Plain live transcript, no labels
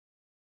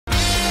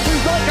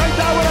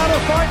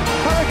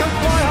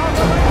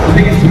The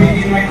biggest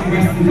comedian right from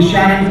west of the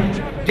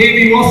Shannon.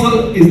 Davy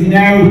Russell is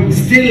now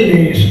still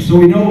late, so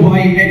we know why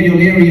Eddie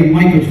O'Leary and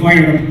Michael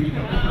fired him.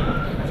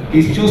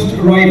 He's just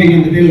arriving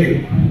in the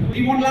building.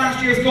 He won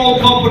last year's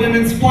Gold Cup with an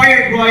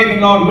inspired ride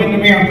in Lord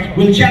Windermere.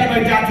 We'll chat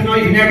about that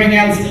tonight and everything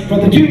else from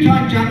the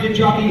two-time champion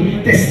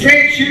jockey, the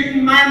straight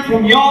shooting man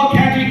from Youghal,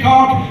 County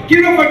Cork. Give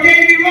it up for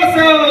Davy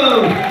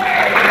Russell!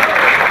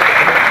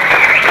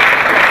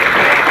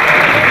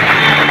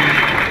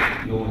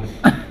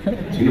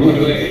 You know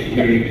the way you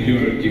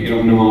get up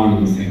in the morning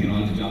and say, get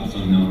all the jobs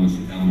done now and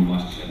sit down and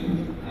watch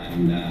Cheltenham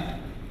and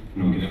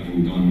you know, get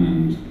everything done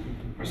and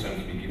ourselves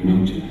to be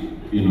given out to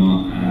you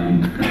know,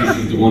 and this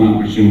is the one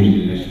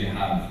opportunity to actually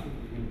have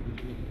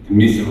to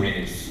miss a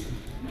race,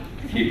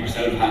 to keep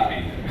herself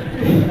happy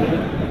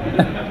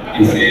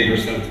and save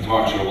herself the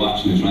torture of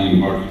watching it trying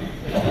hard.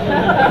 I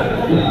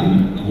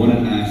won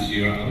it last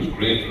year, I was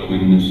grateful for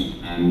winning it,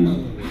 and that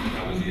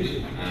was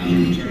it.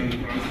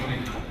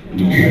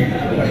 No.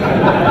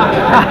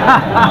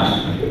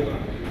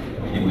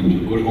 He went to a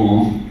good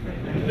home,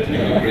 he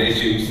got a great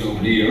use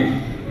over the year.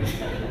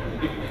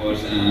 But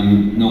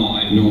no,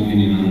 I have no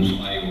opinion on it.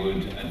 I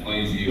would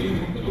advise you to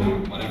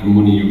whatever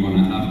money you're going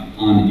to have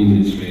on in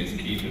this race,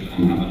 keep it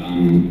and have it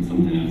on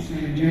something else.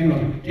 In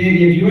general, Davy,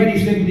 have you any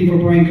sympathy for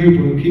Brian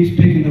Cooper, who keeps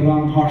picking the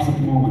wrong horse at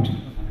the moment?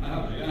 I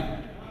have, yeah.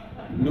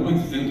 No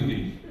one's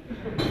sympathy.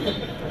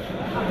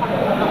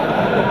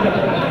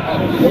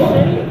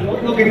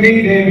 Look at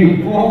me, Davy.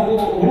 Who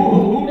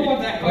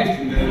wrote that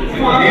question?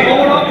 Come on,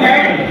 hold up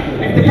there.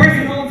 If the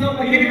person holds up,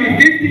 I give you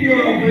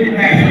 €50 free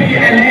pass.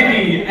 And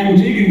Eddie and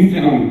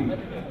Jigginstown.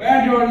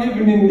 Where you're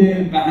living in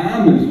the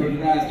Bahamas for the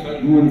last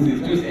 12 months,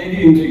 it's just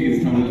Eddie and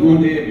Jigginstown, it's no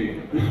Davy.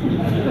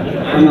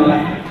 And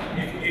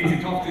it's a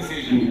tough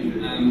decision.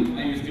 I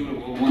used to do it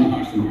with one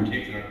horse in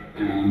particular. I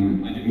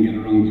didn't get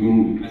around to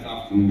him as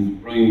often as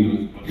Brian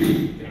does, but they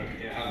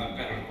have a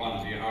better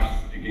quality of horse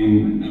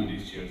again now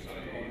this year, so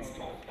it's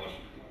tough. But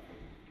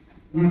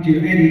not you,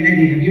 Eddie,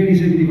 have you any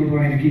sympathy for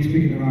Brian, who keeps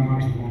picking the wrong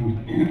horse at the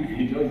moment?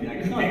 he does, yeah,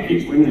 because he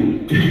keeps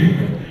winning.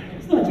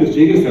 It's not just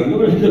Jigginstown,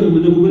 look at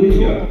Willie's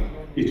job.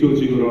 He took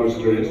 2 good horses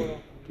to race.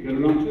 He got it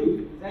wrong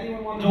too. Does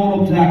anyone want to own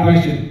up to that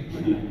question?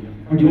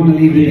 Or do you want to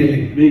leave the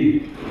building? Me.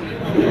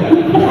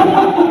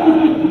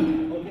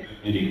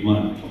 Eddie, come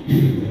on.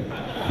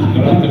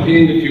 You'll have to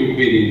pay the few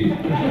quid in.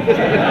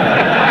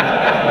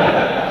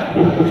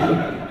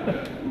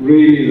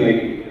 Really,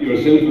 like,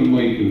 yourself and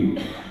Michael,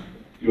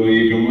 you know,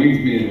 if your mind's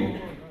made up,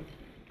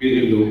 bit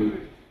of luck,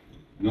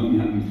 nothing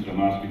happens to the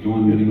horse. We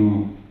don't really know,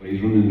 but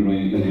he's running the right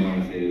in the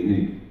RSA, isn't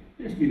he?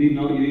 Yes, you need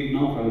not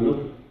for a look.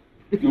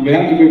 No, we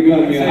have to be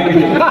good. We have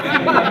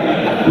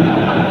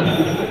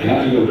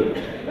to look.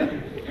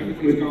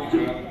 Everything's gone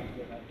well.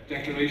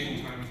 Declaration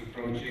time is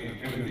approaching.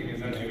 Everything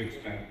is as you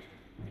expect.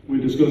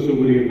 We'll discuss it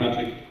with you and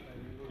Patrick.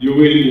 You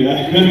will,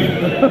 yeah.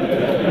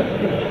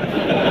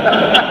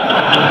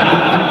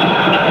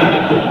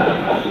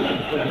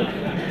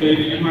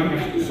 David, you might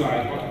have to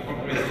decide what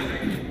race do you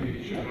think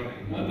you should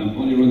run.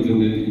 Tamponi runs in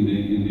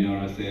the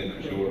RSA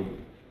for sure.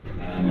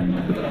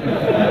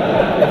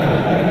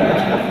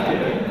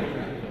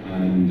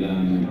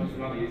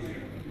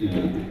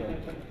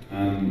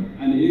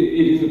 And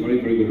it is a very,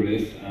 very good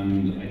race,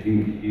 and I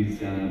think his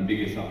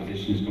biggest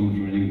opposition is coming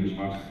from an English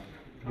horse.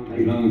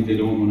 As long as they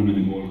don't run him in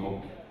the Gold Cup,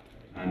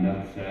 and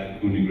that's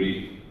Cooney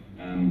Green.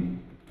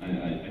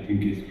 I think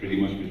it's pretty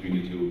much between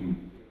the two of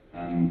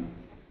them.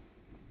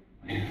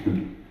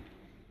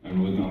 I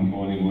rode down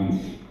Paulie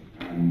once,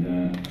 and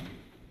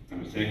I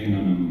was second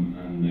on him,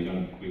 and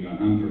we got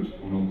hampered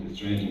going up the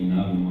straight in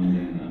Navan one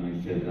day, and I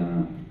said,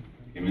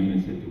 came in and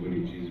I said to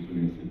Willie, Jesus,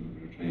 Willie, I said, we're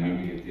going to try hard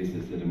to get this. I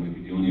said, it might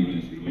be the only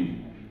race we win.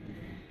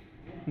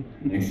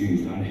 Next thing he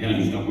started, he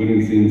hasn't stopped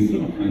winning since, so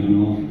I don't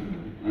know.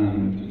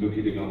 Just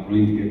lucky they got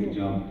Brian to get the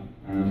job.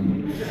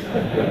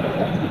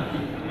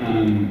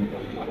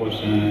 But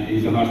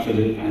he's a horse that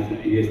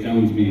he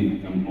astounds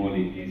me,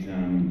 Paulie.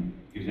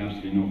 He's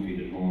absolutely no feet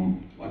at home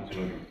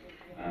whatsoever.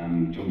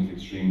 Jumps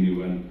extremely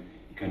well.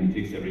 He kind of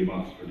ticks every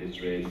box for this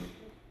race.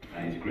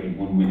 He's a grade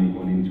 1 winner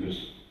going into it.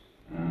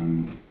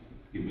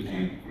 He was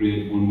a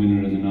grade 1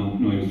 winner as a novice.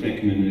 No, he was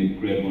second in a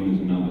grade 1 as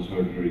a novice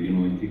hurdler. You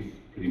know, he ticks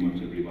pretty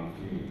much every box.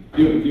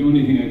 The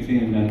only thing I'd say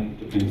in that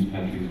defence,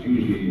 Patrick, is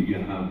usually you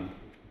have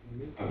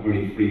a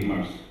very free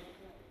horse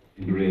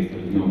in the race that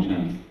has no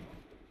chance.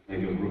 Like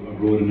I've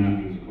rode an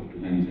afterwards a couple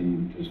of times,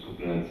 and there's a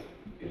couple of lads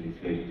get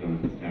excited down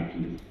at the start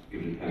and just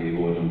give it a tally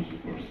go down to the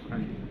course.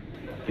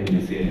 Then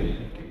they say that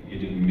you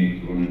didn't make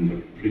the running,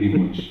 but pretty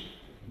much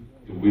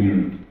the winner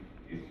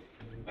is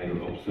either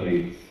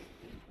upsides,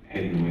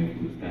 heading away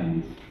from the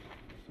stands.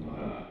 So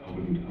I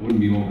wouldn't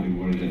be overly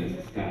worried that it's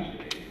a stat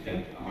that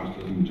a horse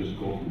doesn't just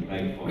go from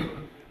flag fall.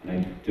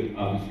 And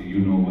obviously you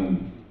know well,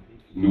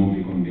 there's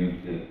nobody going to be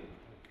able to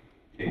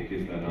take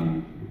this lad on.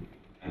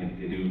 And if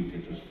they do, they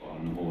just fall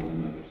in a hole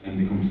and like it. And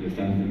they come to the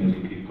stands and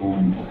they'll keep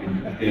going up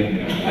into the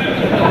stadium.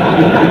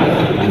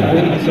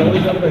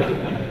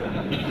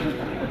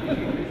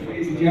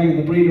 Ladies and gentlemen,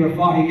 the breeder of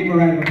 40, give her a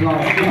round of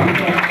applause.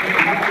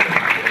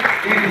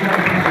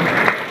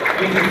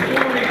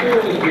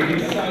 goes with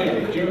his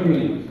sire,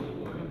 Germany.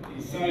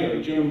 His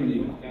sire, Germany,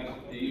 that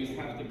they used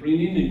to have to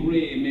bring in a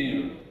grey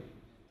mare.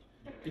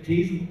 To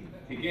tease him.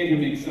 To get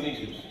him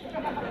excited.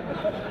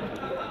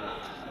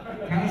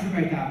 Tell us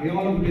about that. We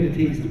all love a bit of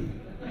teasing.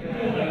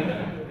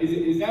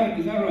 Is that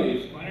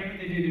right? Whatever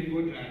they did in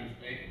Woodlands,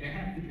 they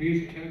had the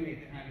used to tell me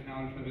they had an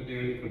old fellow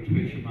there that could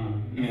twitch him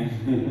on. Yeah.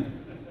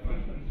 But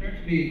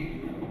certainly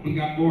he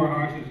got more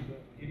horses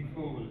in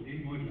foal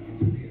in Woodlands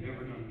than he had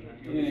ever done.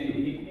 Yeah,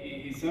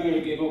 his sire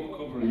gave up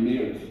covering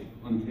mares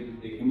until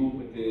they came up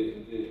with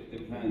the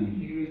plan.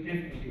 He was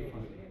definitely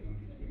fussy.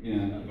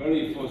 Yeah,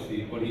 very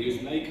fussy, but he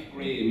was like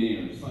grey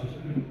mares. But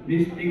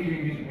this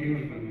Dickering is a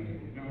beautiful mare.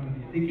 You know,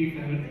 I think he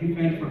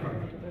fell for her.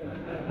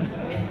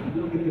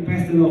 The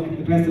best of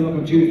luck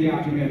on Tuesday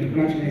afternoon.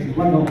 Congratulations.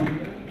 Well done.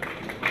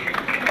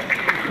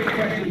 Quick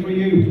question for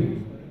you.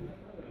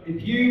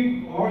 If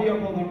you or your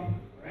mother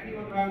or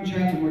anyone around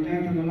Cheltenham were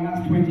down to the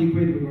last 20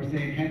 quid, we were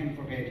saying heaven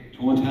forbid.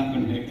 Don't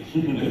happen, Nick.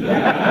 He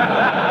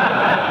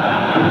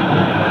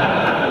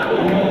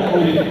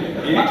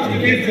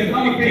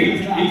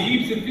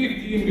keeps a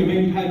 15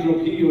 behind Padro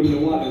P on the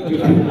wallet.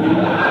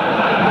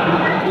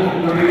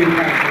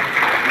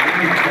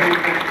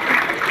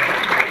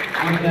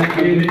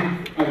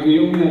 I was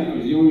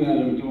a young lad, I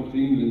went off to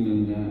England,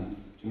 and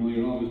you know,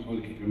 you're always told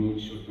to keep your mouth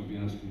shut, don't be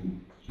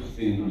asking, just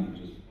saying that,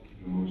 just keep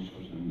your mouth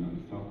shut. And I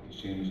was talking to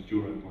Seamus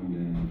Jurek one day,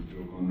 and we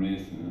were going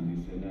racing, and he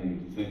said, he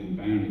was inside in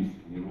Barney's,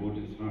 and he rode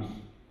his horse.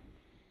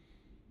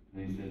 And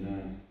he said,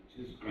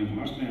 just grand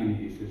horse, Barney.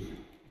 He says,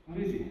 what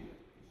is he? He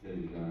said,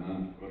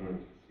 brother,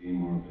 see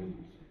more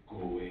business. Go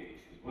away.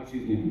 He says, what's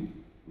his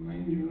name?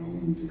 Mind your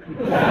own business.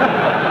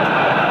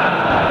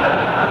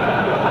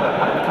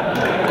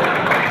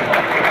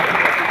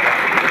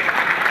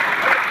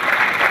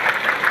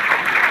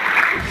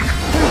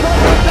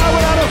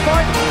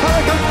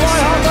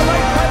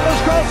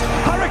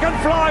 Hurricane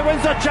Fly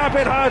wins the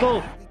champion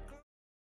hurdle.